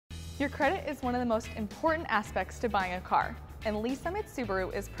Your credit is one of the most important aspects to buying a car, and Lee Summit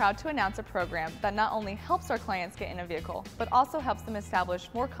Subaru is proud to announce a program that not only helps our clients get in a vehicle, but also helps them establish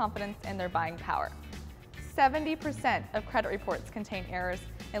more confidence in their buying power. 70% of credit reports contain errors,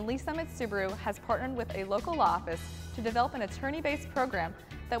 and Lee Summit Subaru has partnered with a local law office to develop an attorney-based program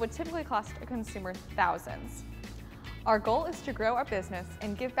that would typically cost a consumer thousands. Our goal is to grow our business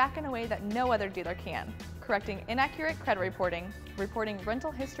and give back in a way that no other dealer can, correcting inaccurate credit reporting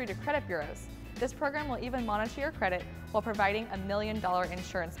rental history to credit bureaus. This program will even monitor your credit while providing a $1 million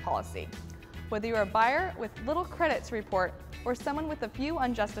insurance policy. Whether you're a buyer with little credit to report or someone with a few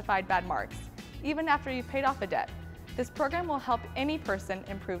unjustified bad marks, even after you've paid off a debt, this program will help any person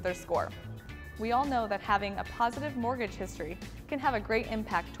improve their score. We all know that having a positive mortgage history can have a great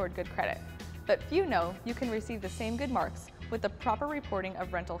impact toward good credit, but few know you can receive the same good marks with the proper reporting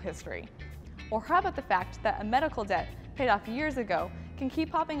of rental history. Or how about the fact that a medical debt paid off years ago can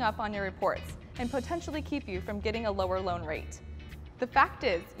keep popping up on your reports and potentially keep you from getting a lower loan rate? The fact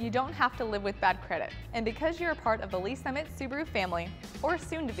is, you don't have to live with bad credit, and because you're a part of the Lee Summit Subaru family, or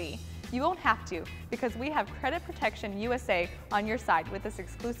soon to be, you won't have to because we have Credit Protection USA on your side with this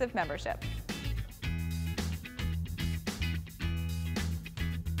exclusive membership.